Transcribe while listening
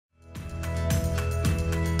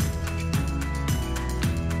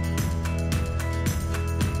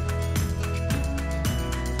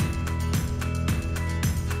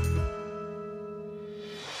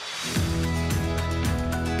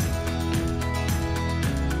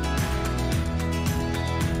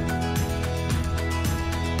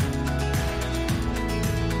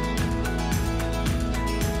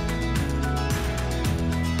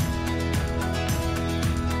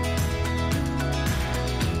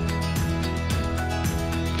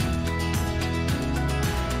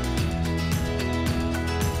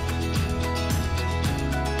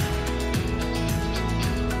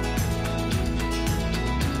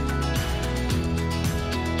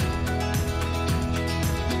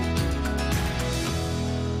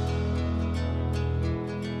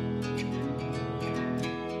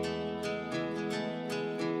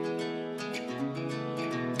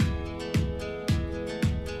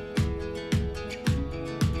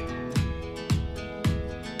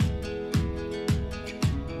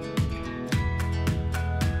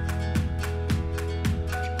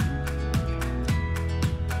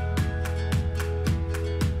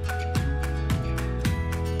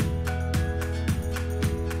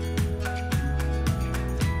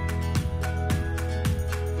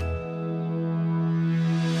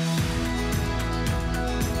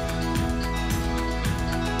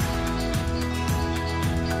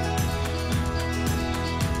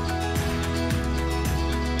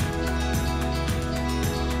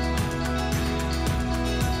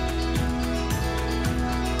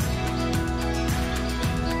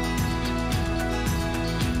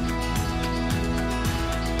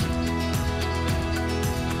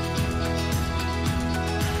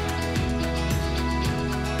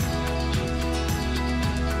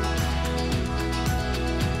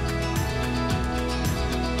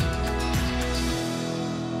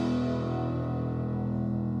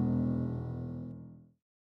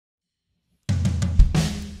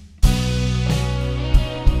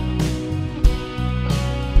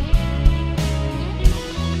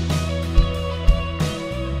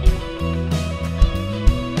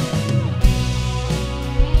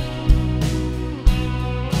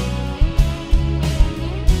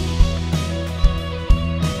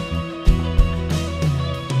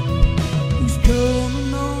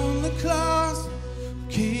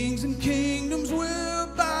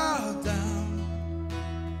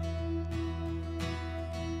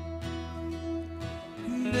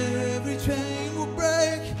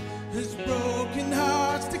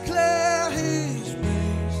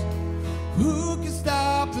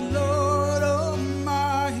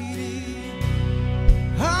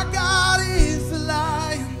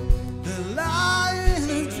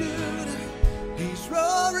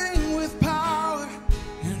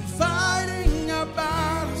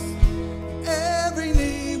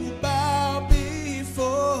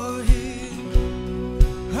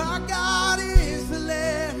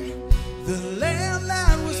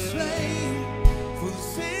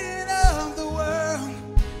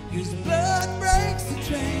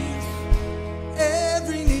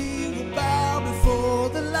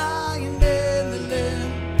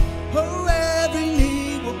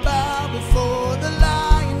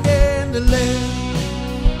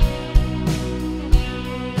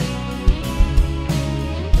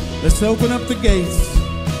Let's open up the gates.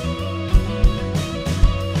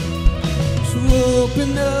 So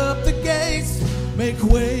open up the gates, make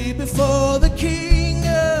way before the King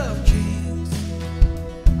of Kings.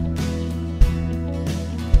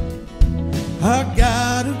 Our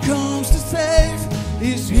God who comes to save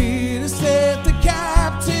is here to set the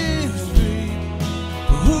captives free.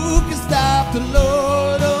 But who can stop the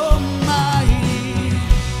Lord Almighty?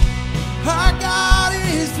 Our God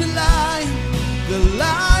is the Lion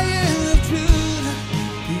of Judah.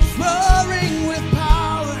 He's roaring with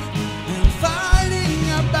power and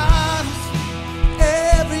fighting our battles.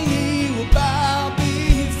 Every knee will bow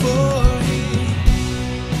before him.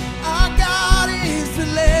 Our God is the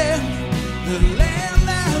Lamb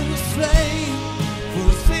that was slain for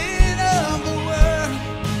the sin of the world.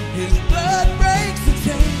 His blood breaks the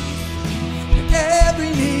chains.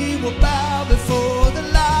 Every knee will bow before the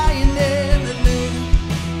Lion and the Lamb.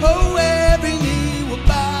 Oh, every knee will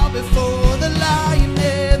bow before the Lion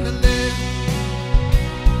and the Lamb.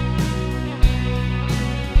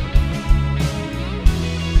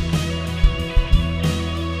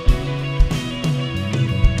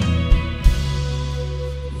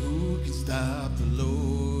 Who can stop the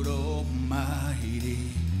Lord Almighty?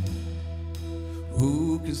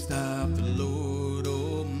 Who can stop the Lord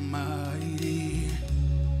Almighty?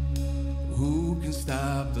 Who can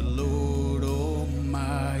stop the Lord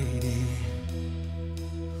Almighty?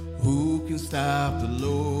 Who can stop the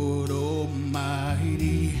Lord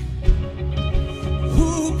Almighty?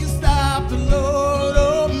 Who can stop the Lord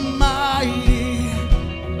Almighty?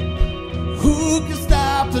 Who can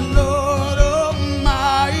stop the Lord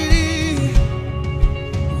Almighty?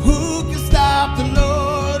 Who can stop the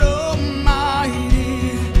Lord Almighty?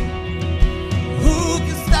 Who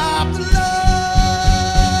can stop the Lord?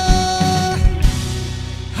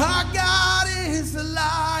 Our God is the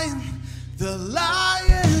Lion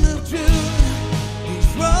of Judah. He's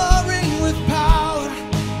roaring with power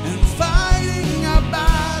and fighting our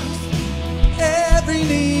battles. Every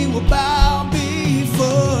knee will bow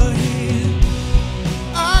before him.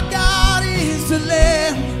 Our God is the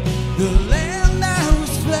Lamb that was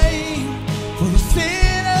slain for the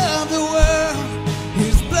sin of the world.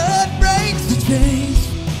 His blood breaks the chains.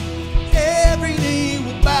 Every knee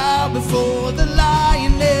will bow before the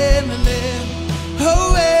Lion and the Lamb.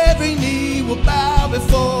 Oh, every knee will bow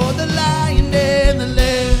before the Lion and the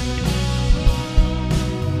Lamb.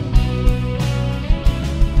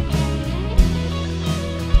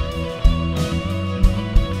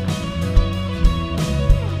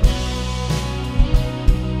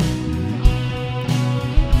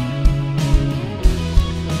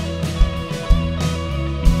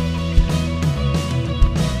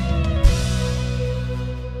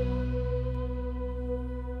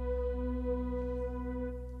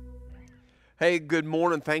 Hey, good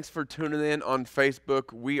morning. Thanks for tuning in on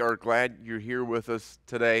Facebook. We are glad you're here with us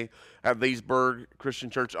today at Leesburg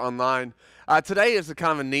Christian Church Online. Today is a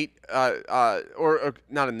kind of a neat, or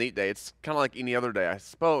not a neat day. It's kind of like any other day, I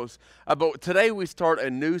suppose. But today we start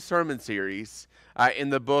a new sermon series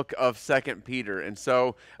in the book of 2 Peter. And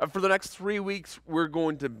so for the next 3 weeks, we're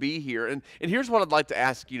going to be here. And here's what I'd like to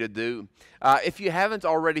ask you to do. If you haven't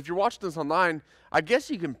already, if you're watching this online, I guess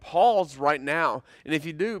you can pause right now. And if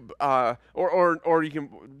you do, or you can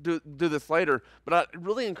do this later, but I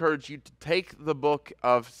really encourage you to take the book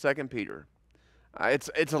of 2 Peter.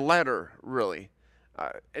 It's a letter, really.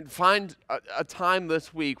 And find a time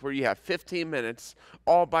this week where you have 15 minutes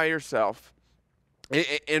all by yourself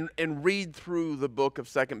and read through the book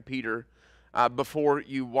of 2 Peter before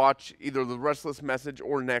you watch either the rest of this message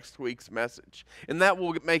or next week's message. And that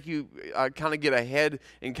will make you kind of get ahead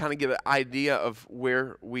and kind of get an idea of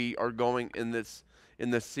where we are going in this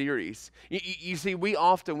series. You see, we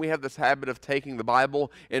have this habit of taking the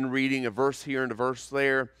Bible and reading a verse here and a verse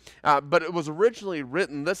there. But it was originally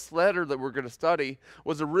written, this letter that we're going to study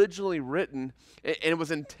was originally written, and it was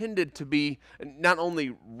intended to be not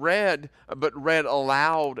only read, but read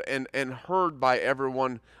aloud and heard by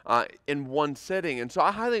everyone in one sitting. And so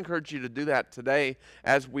I highly encourage you to do that today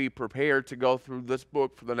as we prepare to go through this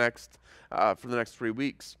book for the next 3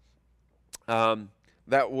 weeks.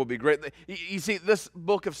 That will be great. You see, this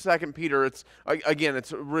book of 2 Peter, it's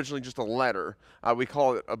originally just a letter. We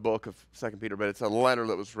call it a book of 2 Peter, but it's a letter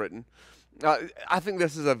that was written. I think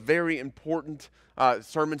this is a very important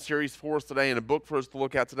sermon series for us today and a book for us to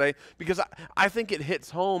look at today because I think it hits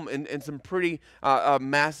home in some pretty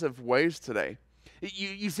massive ways today.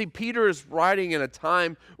 You see, Peter is writing in a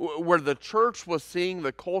time where the church was seeing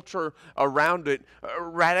the culture around it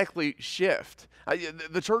radically shift.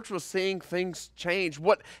 The church was seeing things change.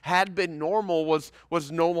 What had been normal was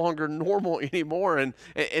no longer normal anymore. And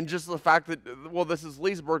just the fact that, well, this is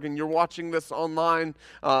Leesburg and you're watching this online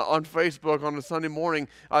on Facebook on a Sunday morning,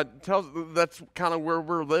 tells that's kind of where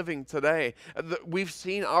we're living today. We've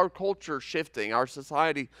seen our culture shifting, our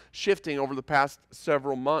society shifting over the past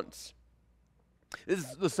several months.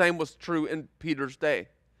 The same was true in Peter's day.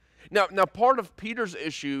 Now, part of Peter's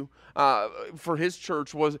issue for his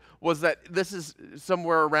church was that this is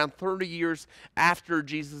somewhere around 30 years after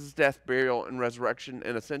Jesus' death, burial, and resurrection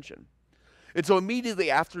and ascension. And so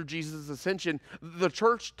immediately after Jesus' ascension, the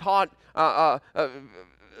church taught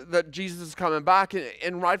that Jesus is coming back,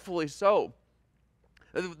 and rightfully so.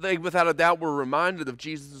 They, without a doubt, were reminded of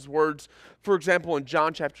Jesus' words. For example, in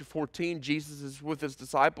John chapter 14, Jesus is with his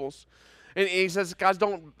disciples. And he says, guys,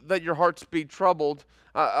 don't let your hearts be troubled.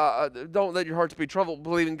 Don't let your hearts be troubled.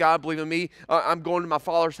 Believe in God, believe in me. I'm going to my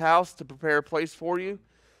Father's house to prepare a place for you.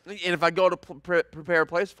 And if I go to prepare a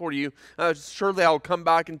place for you, surely I'll come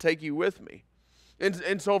back and take you with me.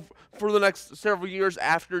 And so for the next several years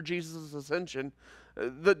after Jesus' ascension,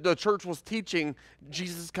 the church was teaching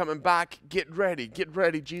Jesus coming back. Get ready,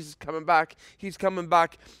 Jesus coming back. He's coming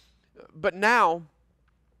back. But now,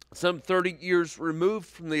 some 30 years removed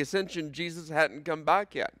from the ascension, Jesus hadn't come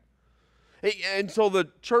back yet. And so the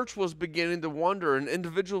church was beginning to wonder, and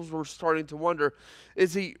individuals were starting to wonder,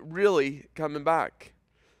 is he really coming back?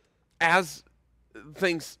 As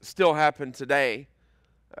things still happen today,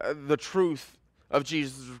 the truth of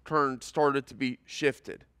Jesus' return started to be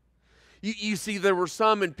shifted. You see, there were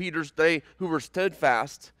some in Peter's day who were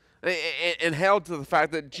steadfast and held to the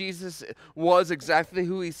fact that Jesus was exactly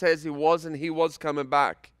who he says he was, and he was coming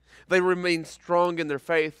back. They remained strong in their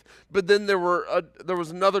faith. But then there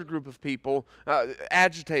was another group of people,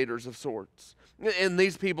 agitators of sorts. And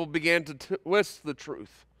these people began to twist the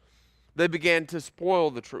truth. They began to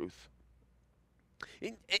spoil the truth.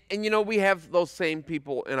 And you know, we have those same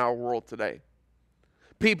people in our world today.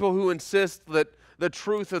 People who insist that the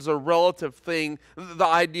truth is a relative thing. The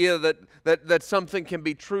idea that something can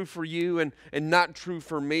be true for you and not true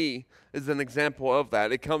for me is an example of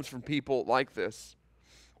that. It comes from people like this.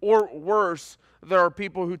 Or worse, there are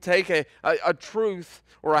people who take a truth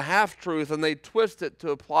or a half-truth and they twist it to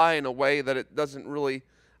apply in a way that it doesn't really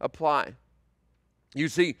apply. You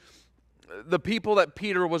see, the people that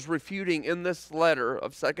Peter was refuting in this letter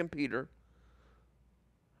of 2 Peter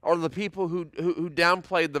are the people who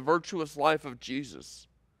downplayed the virtuous life of Jesus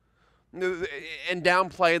and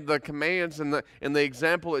downplayed the commands and the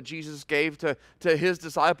example that Jesus gave to his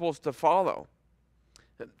disciples to follow.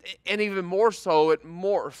 And even more so, it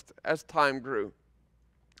morphed as time grew.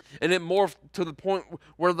 And it morphed to the point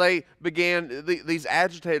where they began, these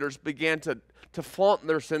agitators began to flaunt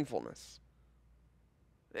their sinfulness.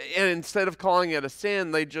 And instead of calling it a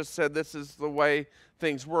sin, they just said this is the way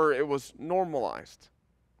things were. It was normalized.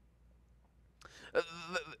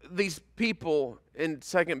 These people in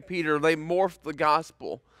 2 Peter, they morphed the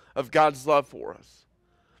gospel of God's love for us.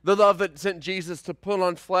 The love that sent Jesus to put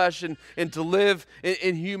on flesh and to live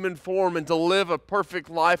in human form and to live a perfect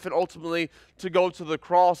life and ultimately to go to the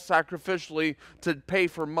cross sacrificially to pay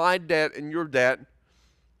for my debt and your debt.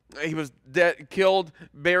 He was killed,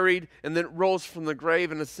 buried, and then rose from the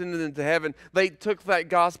grave and ascended into heaven. They took that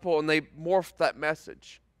gospel and they morphed that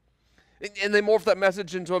message. And they morphed that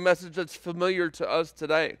message into a message that's familiar to us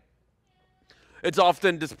today. It's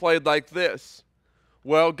often displayed like this.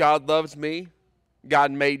 Well, God loves me.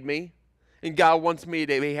 God made me, and God wants me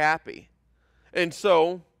to be happy. And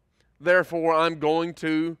so, therefore, I'm going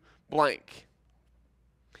to blank.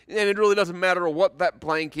 And it really doesn't matter what that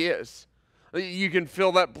blank is. You can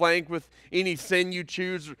fill that blank with any sin you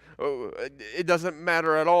choose. It doesn't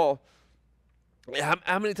matter at all.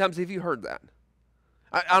 How many times have you heard that?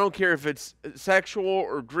 I don't care if it's sexual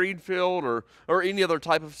or greed-filled or any other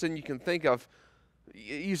type of sin you can think of.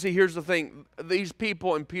 You see, here's the thing. These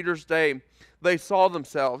people in Peter's day, they saw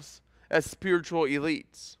themselves as spiritual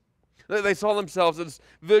elites. They saw themselves as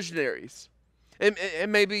visionaries. And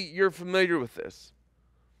maybe you're familiar with this.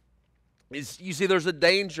 You see, there's a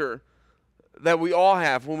danger that we all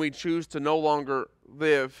have when we choose to no longer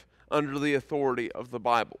live under the authority of the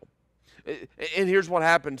Bible. And here's what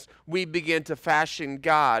happens. We begin to fashion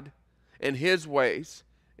God and his ways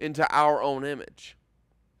into our own image.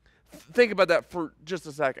 Think about that for just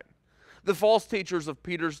a second. The false teachers of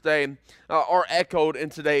Peter's day are echoed in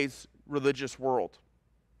today's religious world.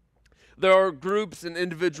 There are groups and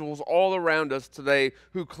individuals all around us today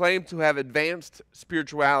who claim to have advanced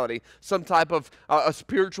spirituality, some type of a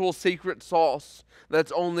spiritual secret sauce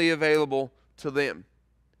that's only available to them.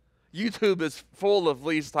 YouTube is full of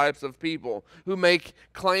these types of people who make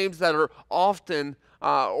claims that are often,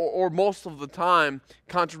 or most of the time,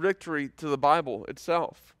 contradictory to the Bible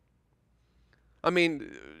itself. I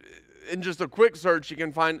mean, in just a quick search, you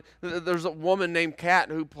can find there's a woman named Kat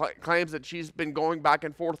who claims that she's been going back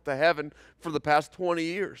and forth to heaven for the past 20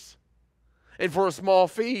 years. And for a small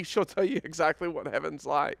fee, she'll tell you exactly what heaven's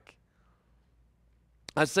like.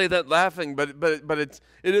 I say that laughing, but it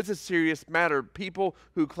is a serious matter. People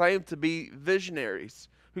who claim to be visionaries,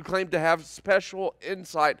 who claim to have special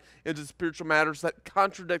insight into spiritual matters that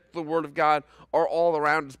contradict the Word of God are all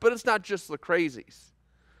around us. But it's not just the crazies.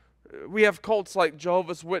 We have cults like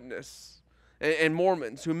Jehovah's Witness and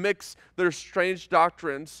Mormons who mix their strange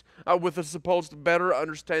doctrines with a supposed better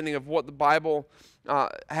understanding of what the Bible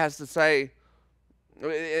has to say,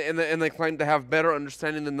 and they claim to have better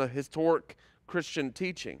understanding than the historic Christian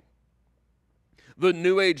teaching. The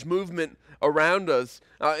New Age movement around us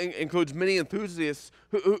includes many enthusiasts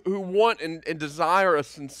who want and desire a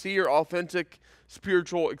sincere, authentic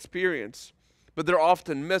spiritual experience, but they're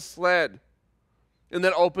often misled. And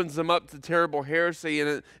that opens them up to terrible heresy,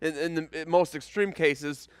 and in the most extreme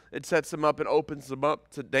cases, it sets them up and opens them up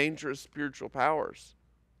to dangerous spiritual powers.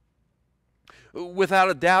 Without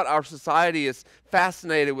a doubt, our society is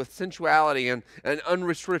fascinated with sensuality and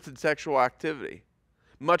unrestricted sexual activity,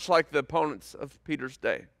 much like the opponents of Peter's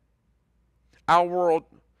day. Our world,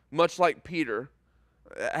 much like Peter,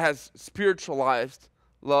 has spiritualized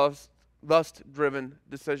lust-driven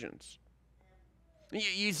decisions.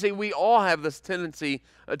 You see, we all have this tendency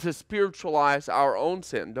to spiritualize our own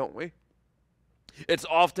sin, don't we? It's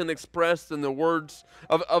often expressed in the words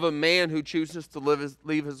of a man who chooses to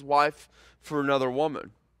leave his wife for another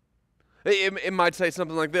woman. It might say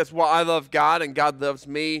something like this: well, I love God and God loves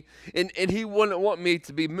me, and He wouldn't want me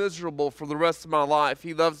to be miserable for the rest of my life.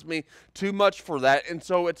 He loves me too much for that, and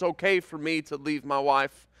so it's okay for me to leave my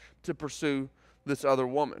wife to pursue this other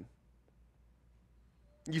woman.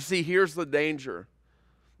 You see, here's the danger.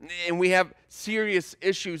 And we have serious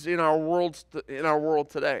issues in our world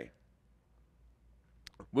today.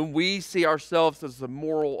 When we see ourselves as the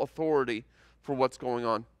moral authority for what's going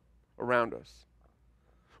on around us.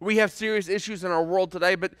 We have serious issues in our world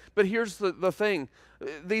today, but here's the thing.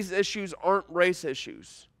 These issues aren't race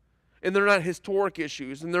issues. And they're not historic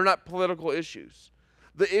issues, and they're not political issues.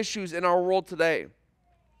 The issues in our world today,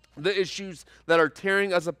 the issues that are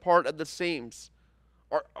tearing us apart at the seams,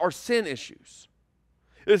 are sin issues.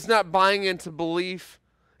 It's not buying into belief.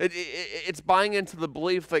 It's buying into the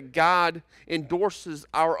belief that God endorses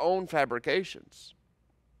our own fabrications.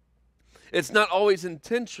 It's not always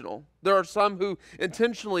intentional. There are some who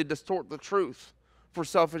intentionally distort the truth for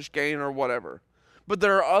selfish gain or whatever. But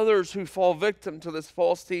there are others who fall victim to this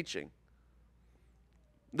false teaching.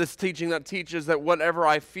 This teaching that teaches that whatever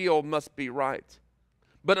I feel must be right.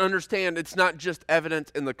 But understand, it's not just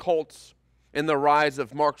evident in the cults and the rise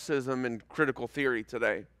of Marxism and critical theory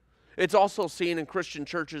today. It's also seen in Christian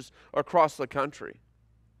churches across the country.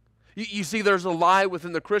 You see, there's a lie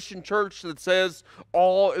within the Christian church that says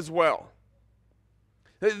all is well.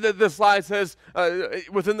 This lie says,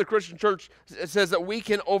 within the Christian church, it says that we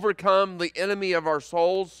can overcome the enemy of our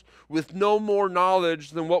souls with no more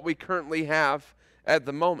knowledge than what we currently have at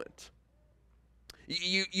the moment.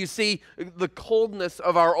 You see, the coldness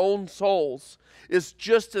of our own souls is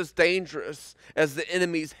just as dangerous as the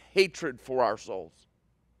enemy's hatred for our souls.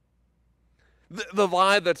 The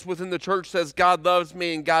lie that's within the church says God loves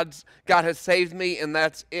me and God has saved me and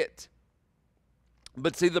that's it.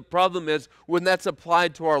 But see, the problem is when that's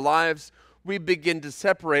applied to our lives, we begin to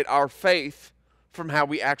separate our faith from how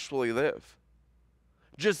we actually live.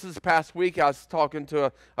 Just this past week, I was talking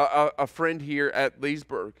to a friend here at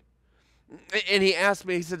Leesburg. And he asked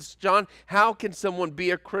me, he says, John, how can someone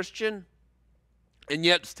be a Christian and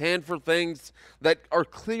yet stand for things that are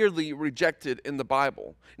clearly rejected in the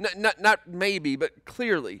Bible? Not maybe, but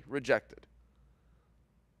clearly rejected.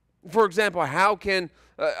 For example, how can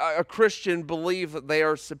a Christian believe that they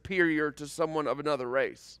are superior to someone of another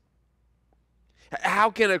race? How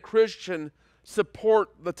can a Christian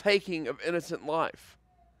support the taking of innocent life?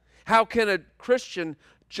 How can a Christian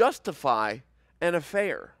justify an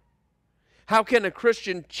affair? How can a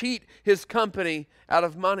Christian cheat his company out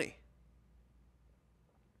of money?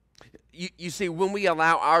 You see, when we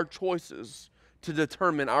allow our choices to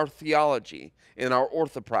determine our theology and our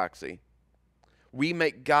orthopraxy, we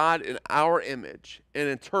make God in our image and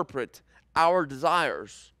interpret our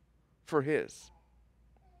desires for His.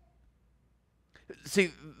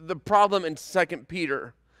 See, the problem in 2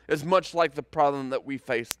 Peter is much like the problem that we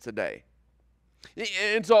face today.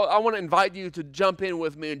 And so I want to invite you to jump in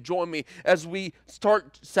with me and join me as we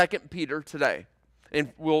start 2 Peter today.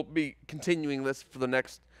 And we'll be continuing this for the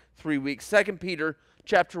next 3 weeks. 2 Peter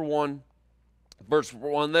chapter 1, verse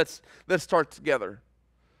 1. Let's start together.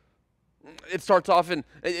 It starts off and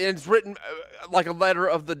it's written like a letter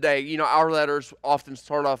of the day. You know, our letters often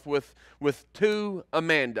start off with to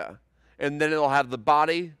Amanda. And then it'll have the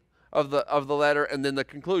body of the letter and then the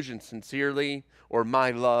conclusion, sincerely, or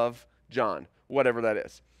my love, John, whatever that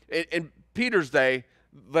is. In Peter's day,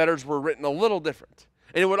 letters were written a little different.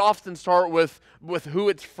 And it would often start with who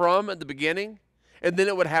it's from at the beginning, and then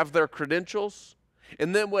it would have their credentials,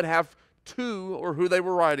 and then it would have to, or who they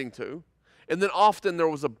were writing to, and then often there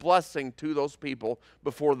was a blessing to those people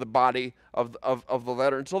before the body of the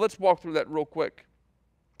letter. And so let's walk through that real quick.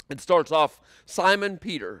 It starts off, Simon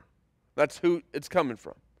Peter. That's who it's coming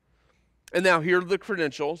from. And now here are the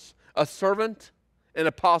credentials, a servant and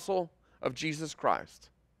apostle of Jesus Christ.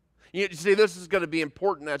 You see, this is going to be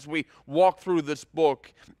important as we walk through this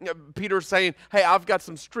book. Peter's saying, hey, I've got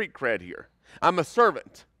some street cred here. I'm a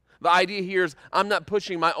servant. The idea here is I'm not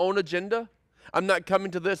pushing my own agenda. I'm not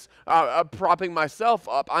coming to this propping myself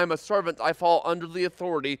up. I'm a servant. I fall under the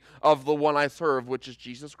authority of the one I serve, which is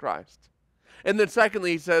Jesus Christ. And then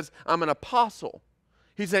secondly, he says, I'm an apostle.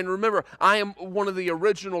 He's saying, remember, I am one of the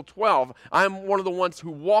original 12. I'm one of the ones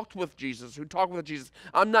who walked with Jesus, who talked with Jesus.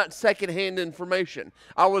 I'm not secondhand information.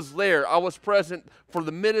 I was there. I was present for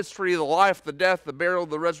the ministry, the life, the death, the burial,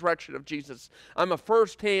 the resurrection of Jesus. I'm a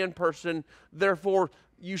firsthand person. Therefore,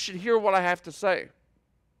 you should hear what I have to say.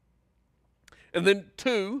 And then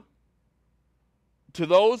to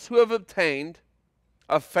those who have obtained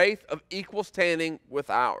a faith of equal standing with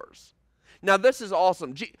ours. Now, this is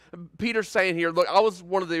awesome. Peter's saying here, look, I was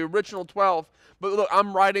one of the original 12, but look,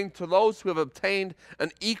 I'm writing to those who have obtained an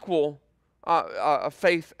equal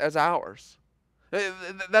faith as ours.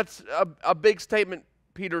 That's a big statement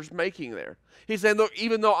Peter's making there. He's saying, look,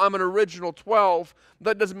 even though I'm an original 12,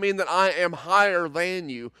 that doesn't mean that I am higher than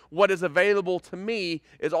you. What is available to me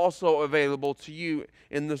is also available to you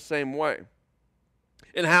in the same way.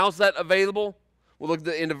 And how's that available? We'll look at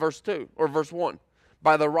the end of verse 2, or verse 1.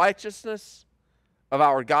 By the righteousness of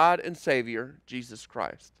our God and Savior, Jesus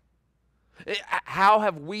Christ. How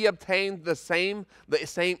have we obtained the same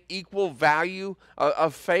equal value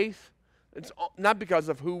of faith? It's not because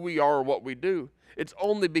of who we are or what we do. It's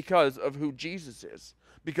only because of who Jesus is,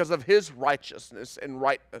 because of his righteousness and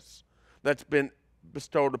rightness that's been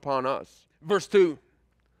bestowed upon us. Verse 2,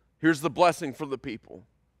 here's the blessing for the people.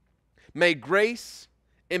 May grace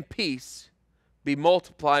and peace be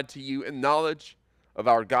multiplied to you in knowledge of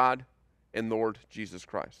our God and Lord Jesus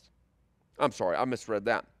Christ. I'm sorry, I misread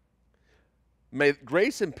that. May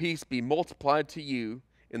grace and peace be multiplied to you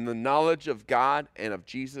in the knowledge of God and of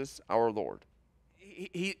Jesus our Lord.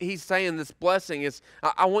 He's saying this blessing is,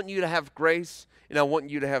 I want you to have grace and I want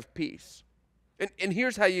you to have peace. And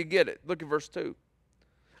here's how you get it. Look at verse 2.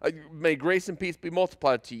 May grace and peace be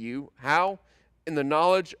multiplied to you. How? In the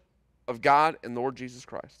knowledge of God and Lord Jesus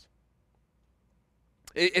Christ.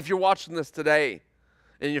 If you're watching this today,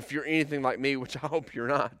 and if you're anything like me, which I hope you're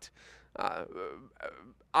not,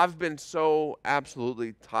 I've been so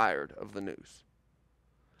absolutely tired of the news.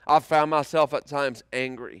 I've found myself at times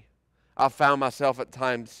angry. I've found myself at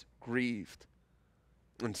times grieved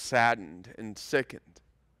and saddened and sickened.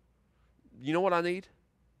 You know what I need?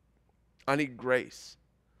 I need grace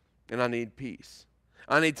and I need peace.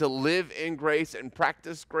 I need to live in grace and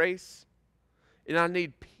practice grace, and I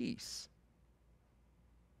need peace.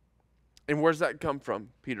 And where's that come from?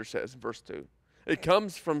 Peter says in verse 2. It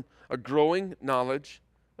comes from a growing knowledge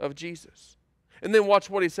of Jesus. And then watch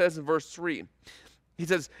what he says in verse 3. He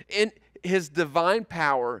says, in his divine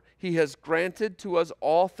power, he has granted to us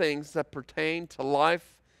all things that pertain to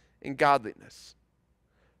life and godliness,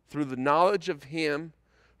 through the knowledge of him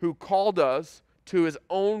who called us to his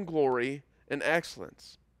own glory and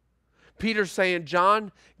excellence. Peter's saying,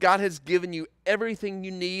 John, God has given you everything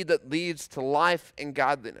you need that leads to life and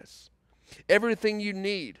godliness. Everything you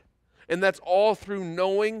need. And that's all through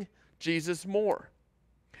knowing Jesus more.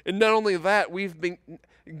 And not only that, we've been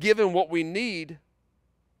given what we need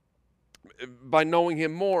by knowing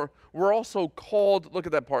him more. We're also called, look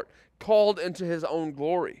at that part, called into his own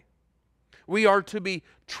glory. We are to be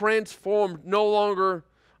transformed, no longer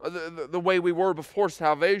the way we were before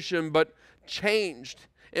salvation, but changed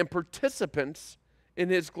and participants in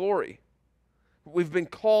his glory. We've been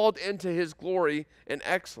called into his glory and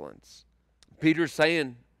excellence. Peter's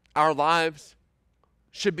saying our lives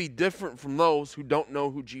should be different from those who don't know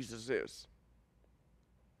who Jesus is.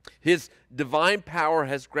 His divine power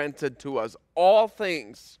has granted to us all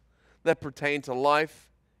things that pertain to life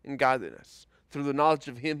and godliness through the knowledge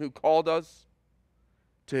of him who called us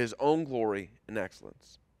to his own glory and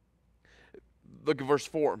excellence. Look at verse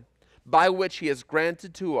 4. By which he has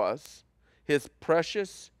granted to us his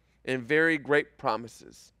precious and very great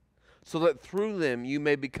promises, so that through them you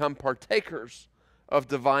may become partakers of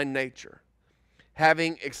divine nature,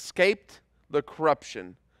 having escaped the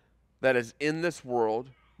corruption that is in this world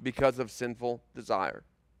because of sinful desire.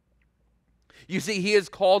 You see, he has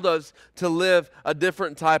called us to live a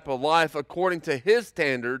different type of life according to his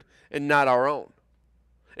standard and not our own.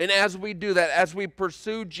 And as we do that, as we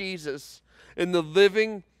pursue Jesus in the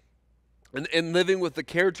living and living with the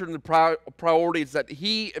character and the priorities that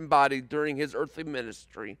he embodied during his earthly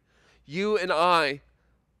ministry, you and I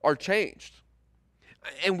are changed.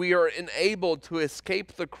 And we are enabled to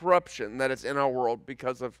escape the corruption that is in our world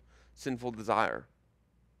because of sinful desire.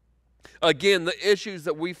 Again, the issues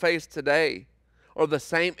that we face today are the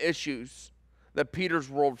same issues that Peter's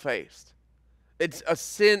world faced. It's a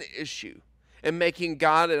sin issue and making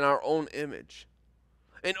God in our own image.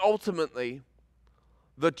 And ultimately,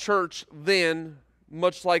 the church then,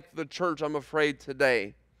 much like the church, I'm afraid,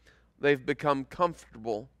 today, they've become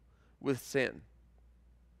comfortable with sin.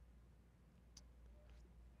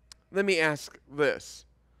 Let me ask this.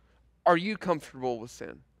 Are you comfortable with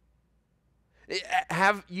sin?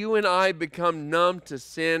 Have you and I become numb to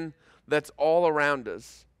sin that's all around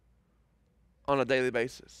us on a daily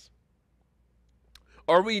basis?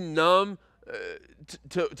 Are we numb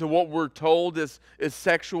to what we're told is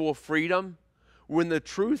sexual freedom, when the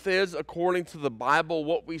truth is, according to the Bible,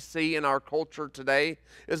 what we see in our culture today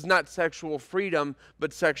is not sexual freedom,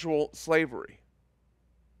 but sexual slavery?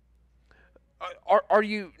 Are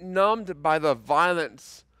you numbed by the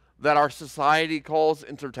violence that our society calls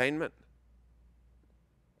entertainment?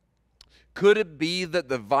 Could it be that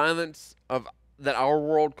the violence that our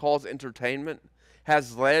world calls entertainment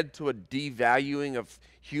has led to a devaluing of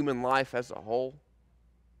human life as a whole?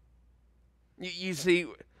 You see,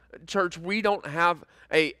 church, we don't have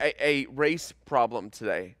a race problem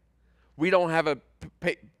today. We don't have a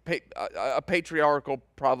patriarchal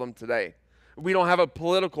problem today. We don't have a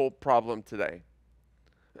political problem today.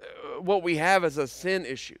 What we have is a sin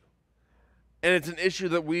issue. And it's an issue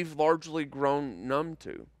that we've largely grown numb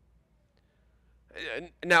to.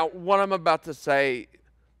 Now, what I'm about to say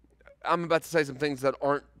some things that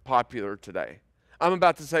aren't popular today. I'm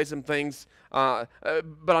about to say some things, but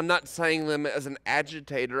I'm not saying them as an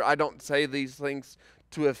agitator. I don't say these things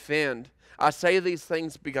to offend. I say these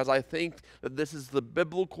things because I think that this is the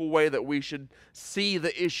biblical way that we should see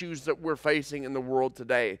the issues that we're facing in the world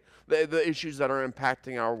today, the issues that are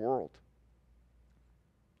impacting our world.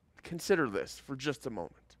 Consider this for just a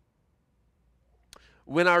moment.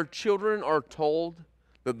 When our children are told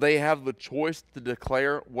that they have the choice to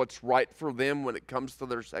declare what's right for them when it comes to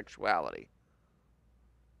their sexuality,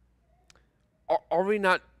 are we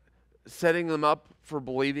not setting them up for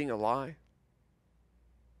believing a lie?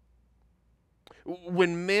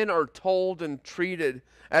 When men are told and treated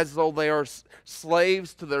as though they are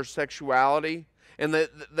slaves to their sexuality and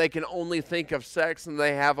that they can only think of sex and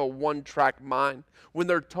they have a one-track mind, when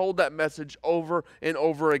they're told that message over and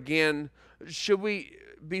over again, should we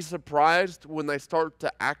be surprised when they start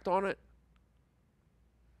to act on it?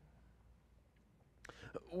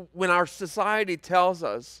 When our society tells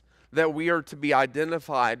us that we are to be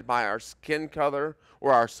identified by our skin color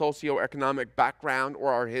or our socioeconomic background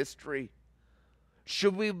or our history,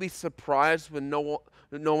 should we be surprised when no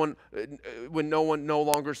one no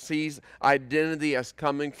longer sees identity as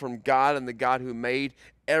coming from God and the God who made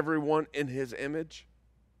everyone in his image?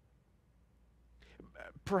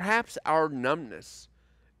 Perhaps our numbness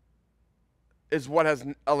is what has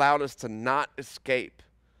allowed us to not escape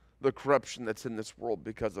the corruption that's in this world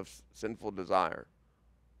because of sinful desire.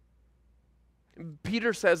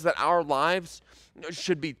 Peter says that our lives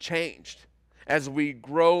should be changed as we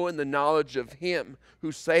grow in the knowledge of him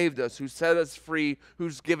who saved us, who set us free,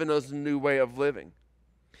 who's given us a new way of living.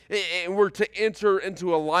 And we're to enter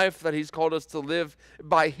into a life that he's called us to live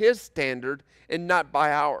by his standard and not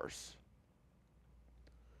by ours.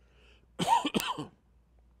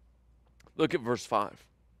 Look at verse 5.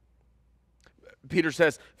 Peter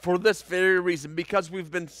says, for this very reason, because we've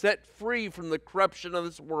been set free from the corruption of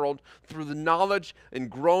this world through the knowledge and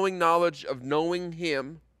growing knowledge of knowing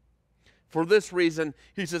him, for this reason,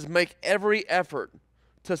 he says, make every effort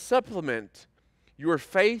to supplement your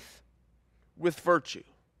faith with virtue.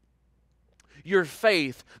 Your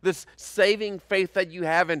faith, this saving faith that you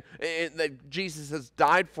have in that Jesus has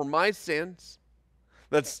died for my sins,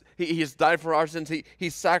 He has died for our sins. He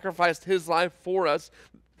sacrificed his life for us.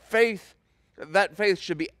 Faith, that faith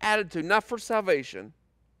should be added to, not for salvation,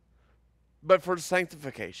 but for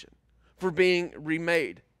sanctification, for being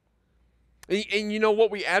remade. And you know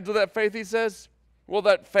what we add to that faith, he says? Well,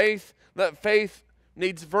 that faith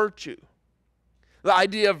needs virtue. The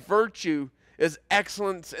idea of virtue is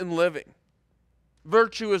excellence in living.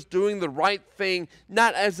 Virtue is doing the right thing,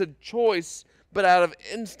 not as a choice, but out of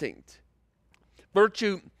instinct.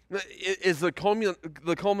 Virtue is the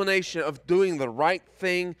culmination of doing the right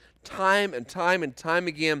thing time and time and time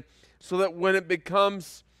again, so that it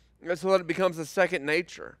becomes a second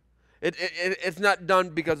nature. It's not done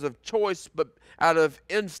because of choice, but out of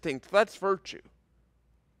instinct. That's virtue.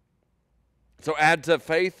 So add to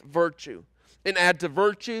faith, virtue. And add to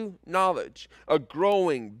virtue, knowledge. A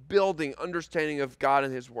growing, building understanding of God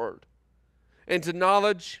and his word. And to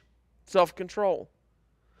knowledge, self-control.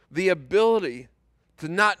 The ability to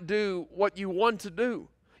not do what you want to do.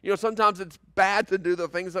 You know, sometimes it's bad to do the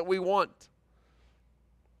things that we want.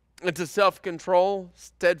 And to self-control,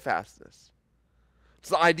 steadfastness. It's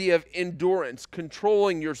the idea of endurance,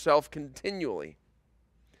 controlling yourself continually.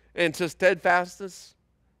 And to steadfastness,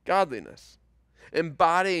 godliness.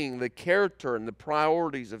 Embodying the character and the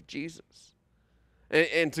priorities of Jesus.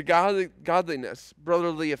 And to godliness,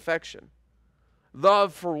 brotherly affection.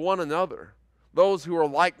 Love for one another. Those who are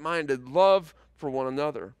like-minded, love for one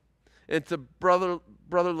another. And to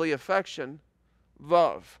brotherly affection,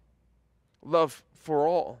 love. Love for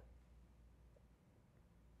all.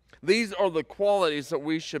 These are the qualities that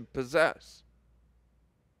we should possess.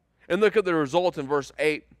 And look at the result in verse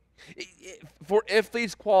 8. For if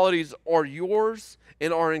these qualities are yours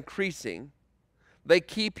and are increasing, they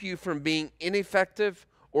keep you from being ineffective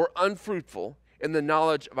or unfruitful in the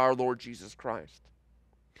knowledge of our Lord Jesus Christ.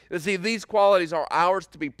 You see, these qualities are ours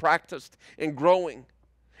to be practiced and growing.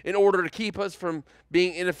 In order to keep us from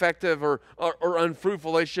being ineffective or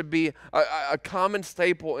unfruitful, they should be a common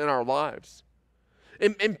staple in our lives.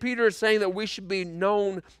 And Peter is saying that we should be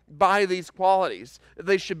known by these qualities.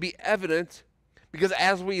 They should be evident, because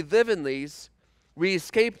as we live in these, we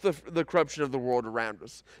escape the corruption of the world around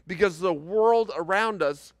us. Because the world around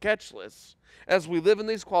us, catch this, as we live in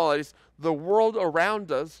these qualities, the world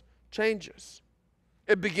around us changes.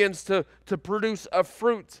 It begins to produce a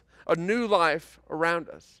fruit, a new life around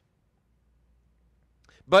us.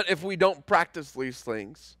 But if we don't practice these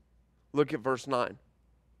things, look at verse 9.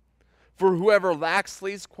 For whoever lacks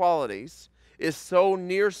these qualities is so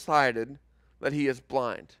nearsighted that he is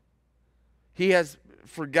blind. He has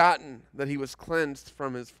forgotten that he was cleansed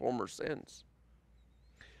from his former sins.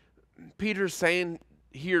 Peter's saying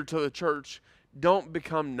here to the church, don't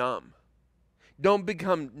become numb. Don't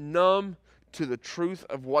become numb to the truth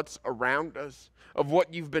of what's around us, of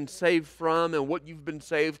what you've been saved from and what you've been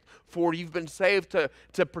saved for. You've been saved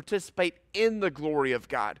to participate in the glory of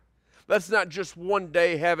God. That's not just one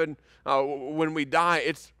day heaven when we die.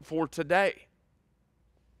 It's for today.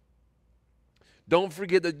 Don't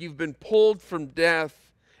forget that you've been pulled from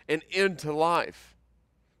death and into life.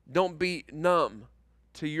 Don't be numb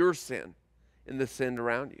to your sin and the sin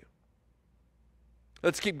around you.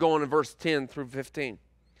 Let's keep going in verse 10 through 15.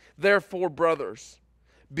 Therefore, brothers,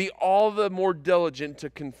 be all the more diligent to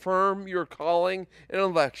confirm your calling and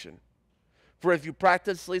election. For if you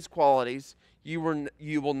practice these qualities, you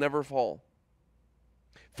will never fall.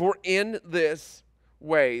 For in this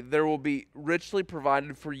way there will be richly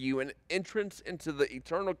provided for you an entrance into the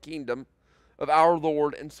eternal kingdom of our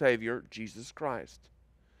Lord and Savior, Jesus Christ.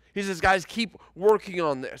 He says, guys, keep working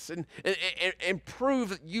on this and prove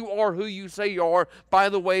that you are who you say you are by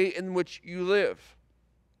the way in which you live.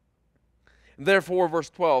 Therefore, verse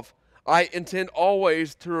 12, I intend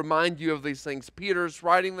always to remind you of these things. Peter's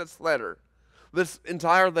writing this letter. This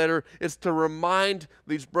entire letter is to remind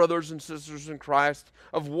these brothers and sisters in Christ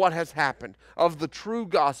of what has happened, of the true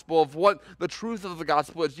gospel, of what the truth of the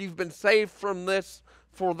gospel is. You've been saved from this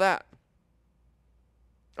for that.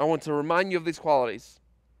 I want to remind you of these qualities,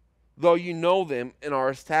 though you know them and are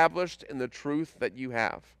established in the truth that you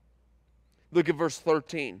have. Look at verse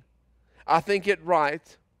 13. I think it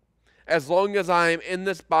right, as long as I am in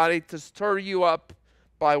this body, to stir you up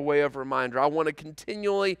by way of reminder. I want to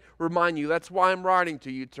continually remind you. That's why I'm writing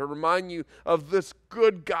to you, to remind you of this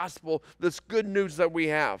good gospel, this good news that we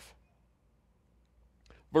have.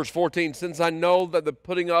 Verse 14, since I know that the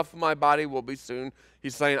putting off of my body will be soon,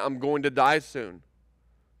 he's saying, I'm going to die soon.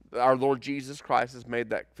 Our Lord Jesus Christ has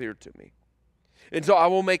made that clear to me. And so I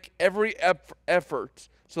will make every effort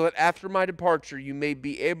so that after my departure you may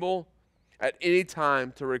be able at any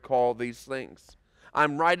time to recall these things.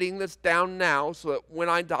 I'm writing this down now so that when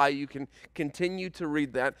I die, you can continue to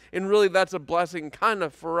read that. And really, that's a blessing kind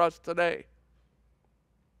of for us today.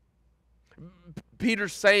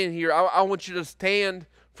 Peter's saying here, I want you to stand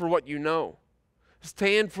for what you know.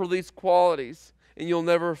 Stand for these qualities, and you'll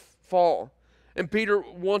never fall. And Peter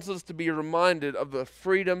wants us to be reminded of the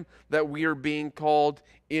freedom that we are being called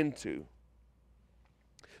into.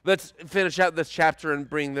 Let's finish out this chapter and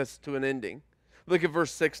bring this to an ending. Look at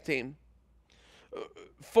verse 16.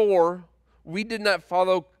 For we did not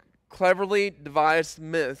follow cleverly devised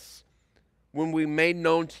myths when we made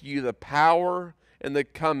known to you the power and the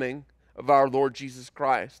coming of our Lord Jesus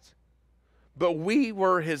Christ, but we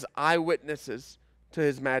were his eyewitnesses to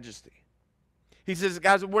his majesty. He says,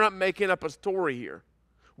 guys, we're not making up a story here.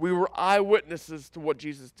 We were eyewitnesses to what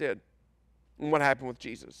Jesus did and what happened with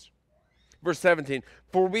Jesus. Verse 17,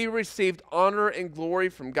 for we received honor and glory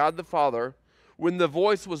from God the Father when the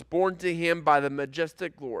voice was borne to him by the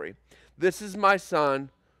majestic glory. This is my Son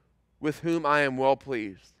with whom I am well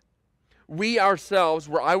pleased. We ourselves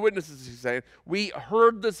were eyewitnesses, he's saying. We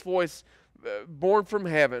heard this voice born from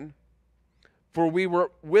heaven, for we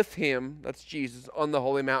were with him, that's Jesus, on the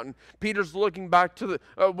holy mountain. Peter's looking back to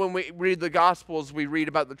when we read the Gospels, we read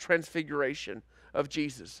about the transfiguration of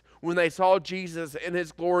Jesus. When they saw Jesus in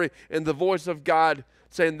his glory and the voice of God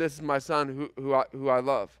saying, this is my Son who I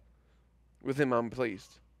love. With him I'm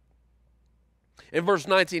pleased. In verse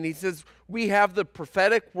 19, he says, we have the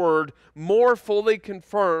prophetic word more fully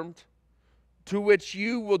confirmed, to which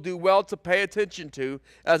you will do well to pay attention to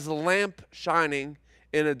as a lamp shining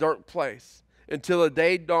in a dark place until the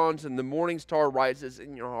day dawns and the morning star rises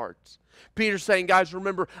in your hearts. Peter's saying, guys,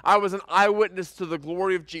 remember, I was an eyewitness to the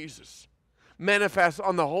glory of Jesus manifest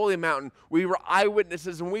on the holy mountain. We were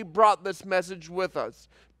eyewitnesses, and we brought this message with us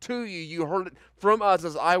to you. You heard it from us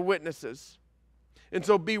as eyewitnesses. And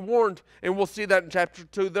so be warned, and we'll see that in chapter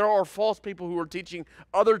 2. There are false people who are teaching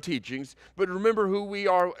other teachings, but remember who we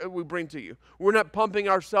are, we bring to you. We're not pumping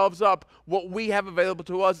ourselves up. What we have available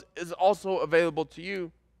to us is also available to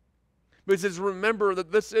you. But it says, remember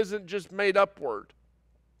that this isn't just made up word.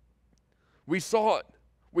 We saw it.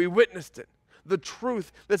 We witnessed it. The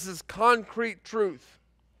truth. This is concrete truth.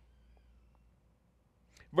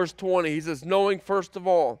 Verse 20, he says, knowing first of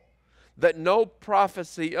all that no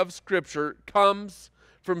prophecy of Scripture comes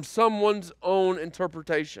from someone's own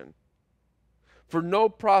interpretation. For no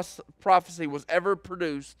prophecy was ever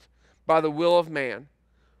produced by the will of man,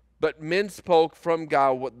 but men spoke from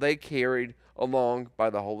God what they carried along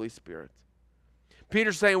by the Holy Spirit.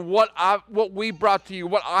 Peter's saying, what we brought to you,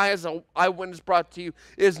 what I as an eyewitness brought to you,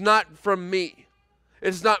 is not from me.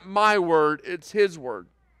 It's not my word, it's his word.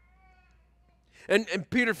 And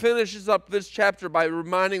Peter finishes up this chapter by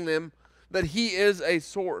reminding them that he is a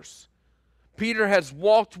source. Peter has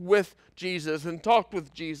walked with Jesus and talked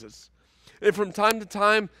with Jesus. And from time to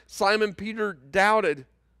time, Simon Peter doubted.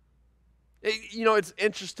 It's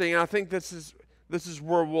interesting. I think this is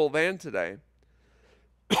where we'll land today.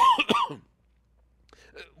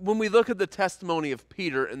 When we look at the testimony of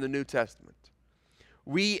Peter in the New Testament,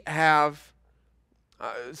 we have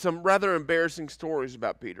some rather embarrassing stories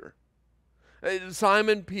about Peter.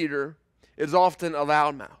 Simon Peter is often a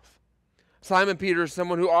loudmouth. Simon Peter is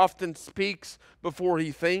someone who often speaks before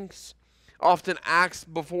he thinks, often acts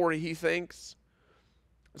before he thinks.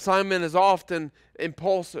 Simon is often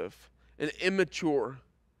impulsive and immature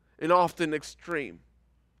and often extreme.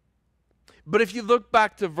 But if you look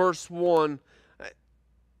back to verse 1,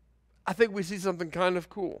 I think we see something kind of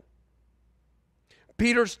cool.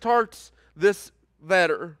 Peter starts this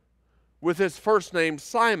letter with his first name,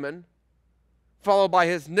 Simon, followed by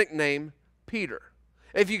his nickname, Peter.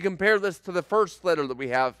 If you compare this to the first letter that we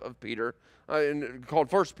have of Peter,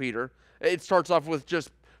 called 1 Peter, it starts off with just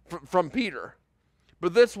from Peter.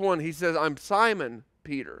 But this one, he says, I'm Simon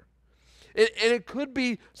Peter. And it could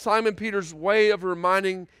be Simon Peter's way of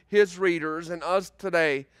reminding his readers and us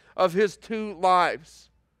today of his two lives.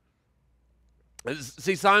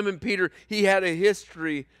 See, Simon Peter, he had a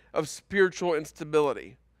history of spiritual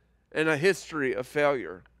instability and a history of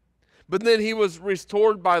failure. But then he was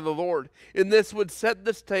restored by the Lord. And this would set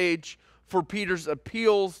the stage for Peter's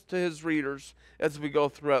appeals to his readers as we go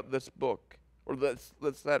throughout this book, or this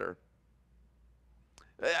letter.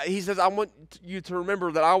 He says, I want you to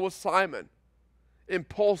remember that I was Simon,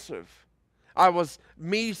 impulsive. I was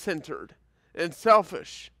me-centered and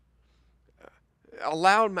selfish. A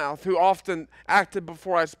loudmouth who often acted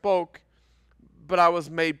before I spoke, but I was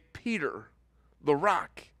made Peter, the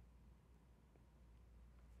rock.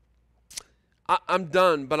 I'm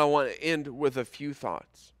done, but I want to end with a few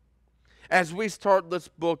thoughts. As we start this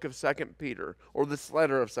book of 2 Peter, or this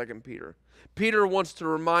letter of 2 Peter, Peter wants to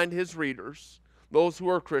remind his readers, those who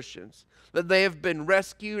are Christians, that they have been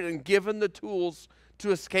rescued and given the tools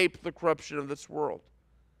to escape the corruption of this world.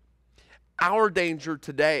 Our danger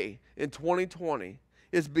today in 2020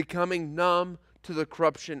 is becoming numb to the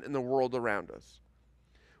corruption in the world around us.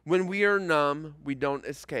 When we are numb, we don't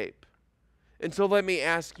escape. And so let me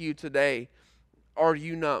ask you today, are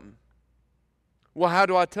you numb? Well, how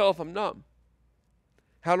do I tell if I'm numb?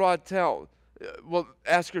 How do I tell? Well,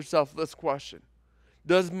 ask yourself this question.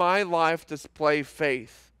 Does my life display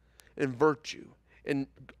faith and virtue and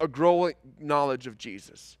a growing knowledge of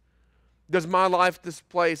Jesus? Does my life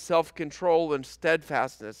display self-control and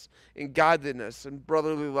steadfastness and godliness and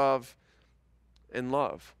brotherly love and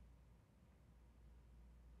love?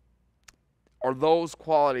 Are those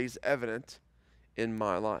qualities evident in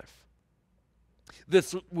my life?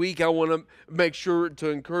 This week I want to make sure to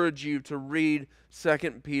encourage you to read 2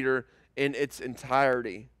 Peter in its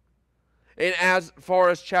entirety. And as far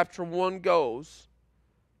as chapter 1 goes,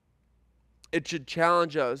 it should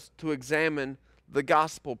challenge us to examine the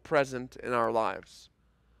gospel present in our lives.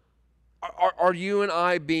 Are you and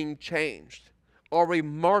I being changed? Are we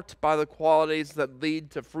marked by the qualities that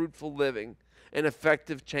lead to fruitful living and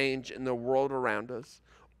effective change in the world around us?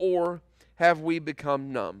 Or have we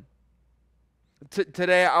become numb?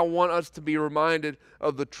 Today I want us to be reminded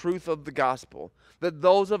of the truth of the gospel, that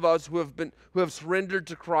those of us who have surrendered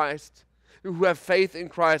to Christ, who have faith in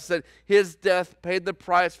Christ, that his death paid the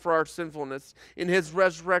price for our sinfulness, and his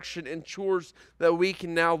resurrection ensures that we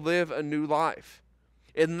can now live a new life.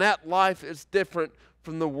 And that life is different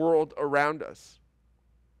from the world around us.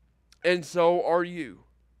 And so are you.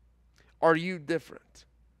 Are you different?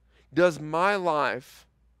 Does my life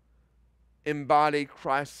embody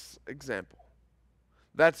Christ's example?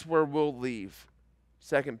 That's where we'll leave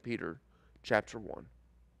 2 Peter chapter 1.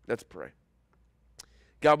 Let's pray.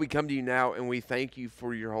 God, we come to you now and we thank you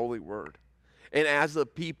for your holy word. And as a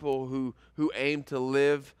people who aim to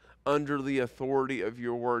live under the authority of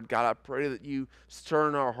your word, God, I pray that you stir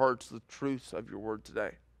in our hearts the truths of your word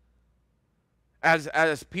today.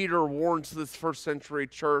 As Peter warns this first century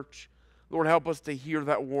church, Lord, help us to hear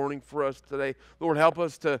that warning for us today. Lord, help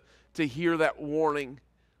us to hear that warning.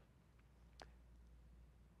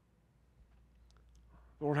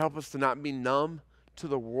 Lord, help us to not be numb to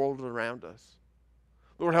the world around us.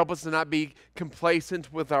 Lord, help us to not be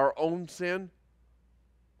complacent with our own sin.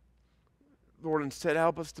 Lord, instead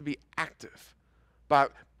help us to be active by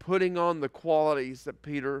putting on the qualities that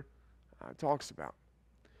Peter talks about,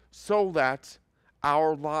 so that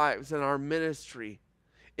our lives and our ministry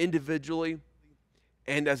individually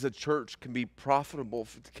and as a church can be profitable,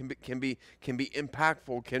 can be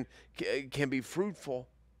impactful, can be fruitful.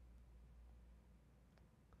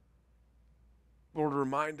 Lord,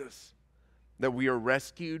 remind us that we are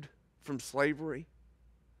rescued from slavery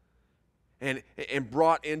and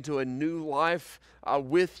brought into a new life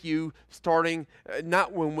with you, starting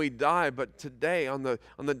not when we die, but today on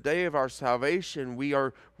the day of our salvation. We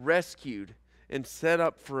are rescued and set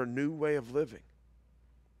up for a new way of living.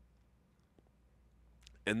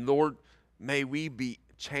 And Lord, may we be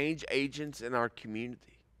change agents in our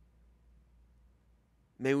community.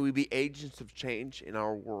 May we be agents of change in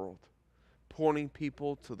our world, pointing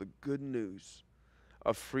people to the good news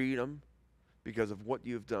of freedom because of what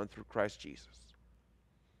you have done through Christ Jesus.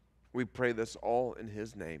 We pray this all in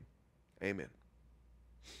his name. Amen.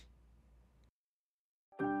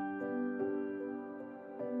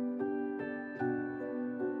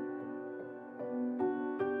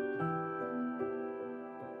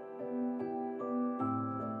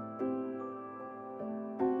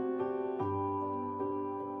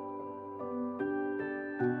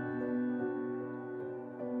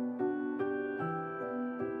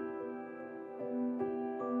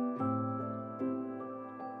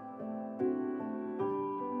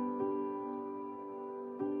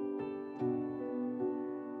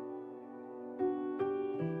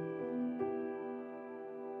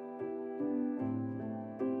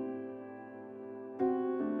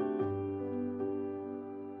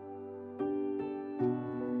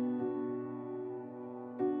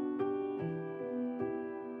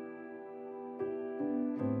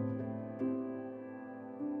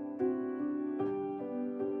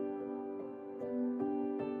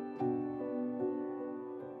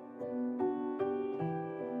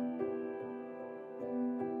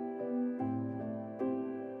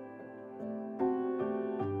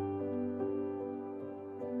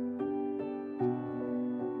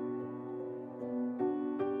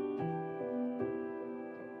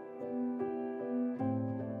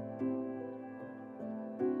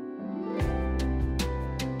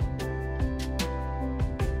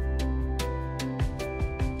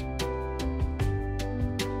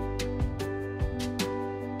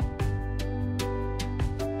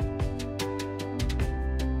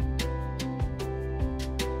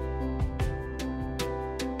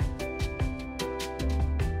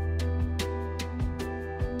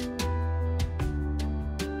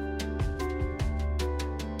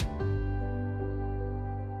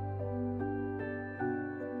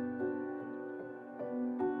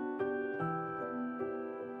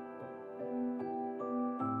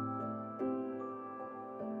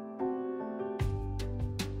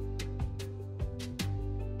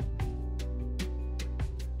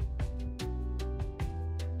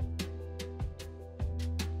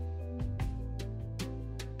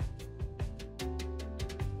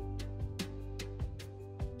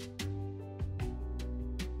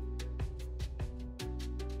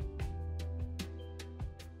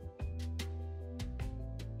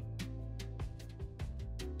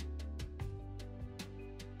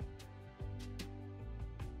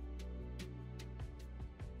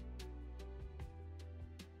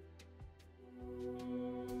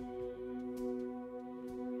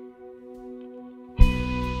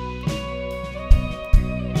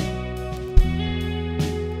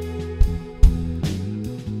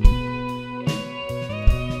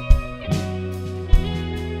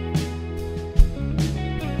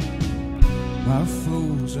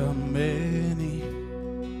 foes are many,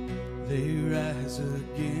 they rise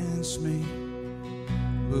against me,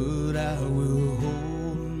 but I will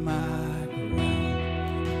hold my ground.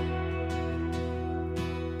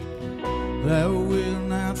 I will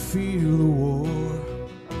not fear the war,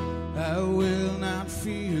 I will not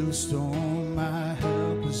fear the storm. My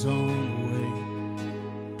help is on the way,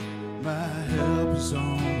 my help is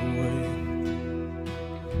on the way.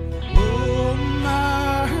 Oh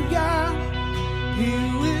my God, He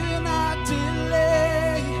will not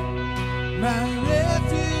delay, my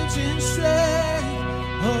refuge and strength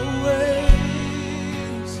always.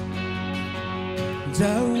 And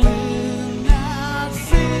I will not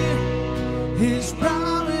fear, His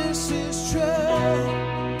promise is true.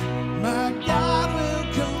 My God will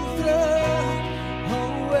come through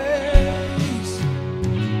always,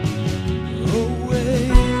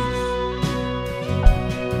 always.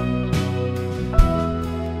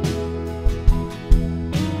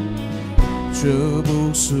 Trouble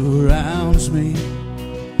surrounds me,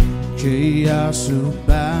 chaos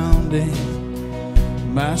abounding.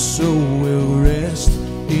 My soul will rest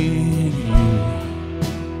in you.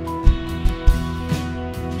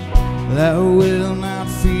 I will not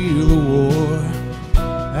fear the war,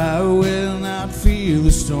 I will not fear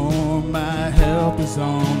the storm. My help is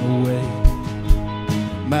on the way,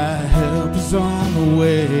 my help is on the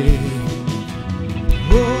way.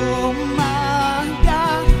 Oh my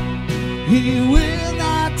God, He will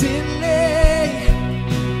not delay,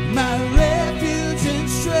 my refuge and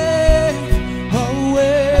strength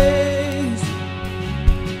always.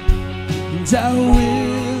 And I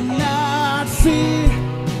will not fear,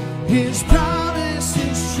 His promise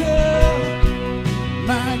is true.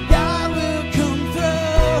 My God will come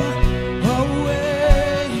through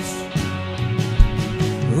always,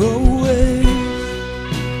 always.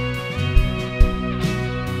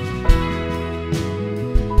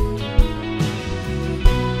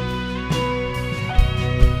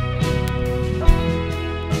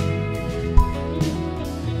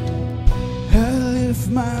 I lift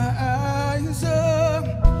my eyes up,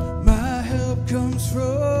 my help comes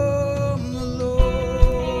from the Lord.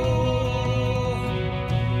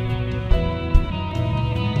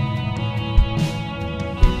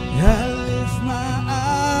 I lift my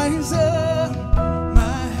eyes up,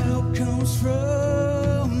 my help comes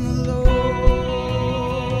from the Lord.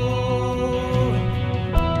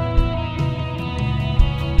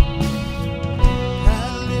 I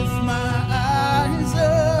lift my eyes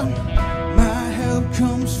up, my help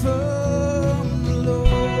comes from the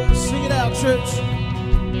Lord. Sing it out, church.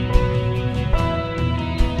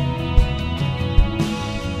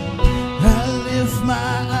 I lift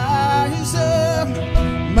my eyes up,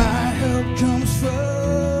 my help comes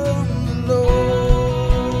from the Lord.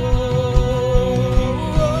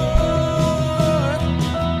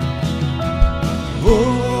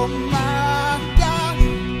 Oh my God,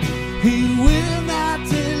 He will not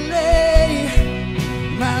delay,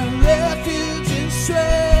 my refuge and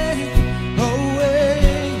strength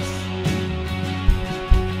always.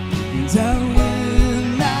 And I will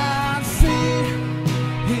not fear,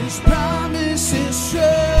 His promise is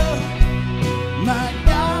true. My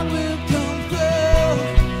God will come through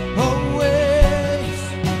always,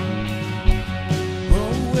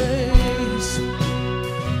 always.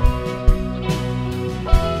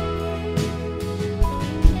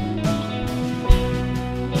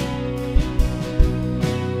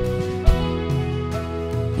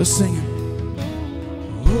 Let's sing it.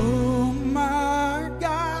 Oh my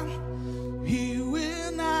God, He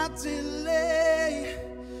will not delay,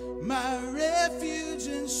 my refuge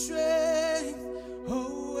and strength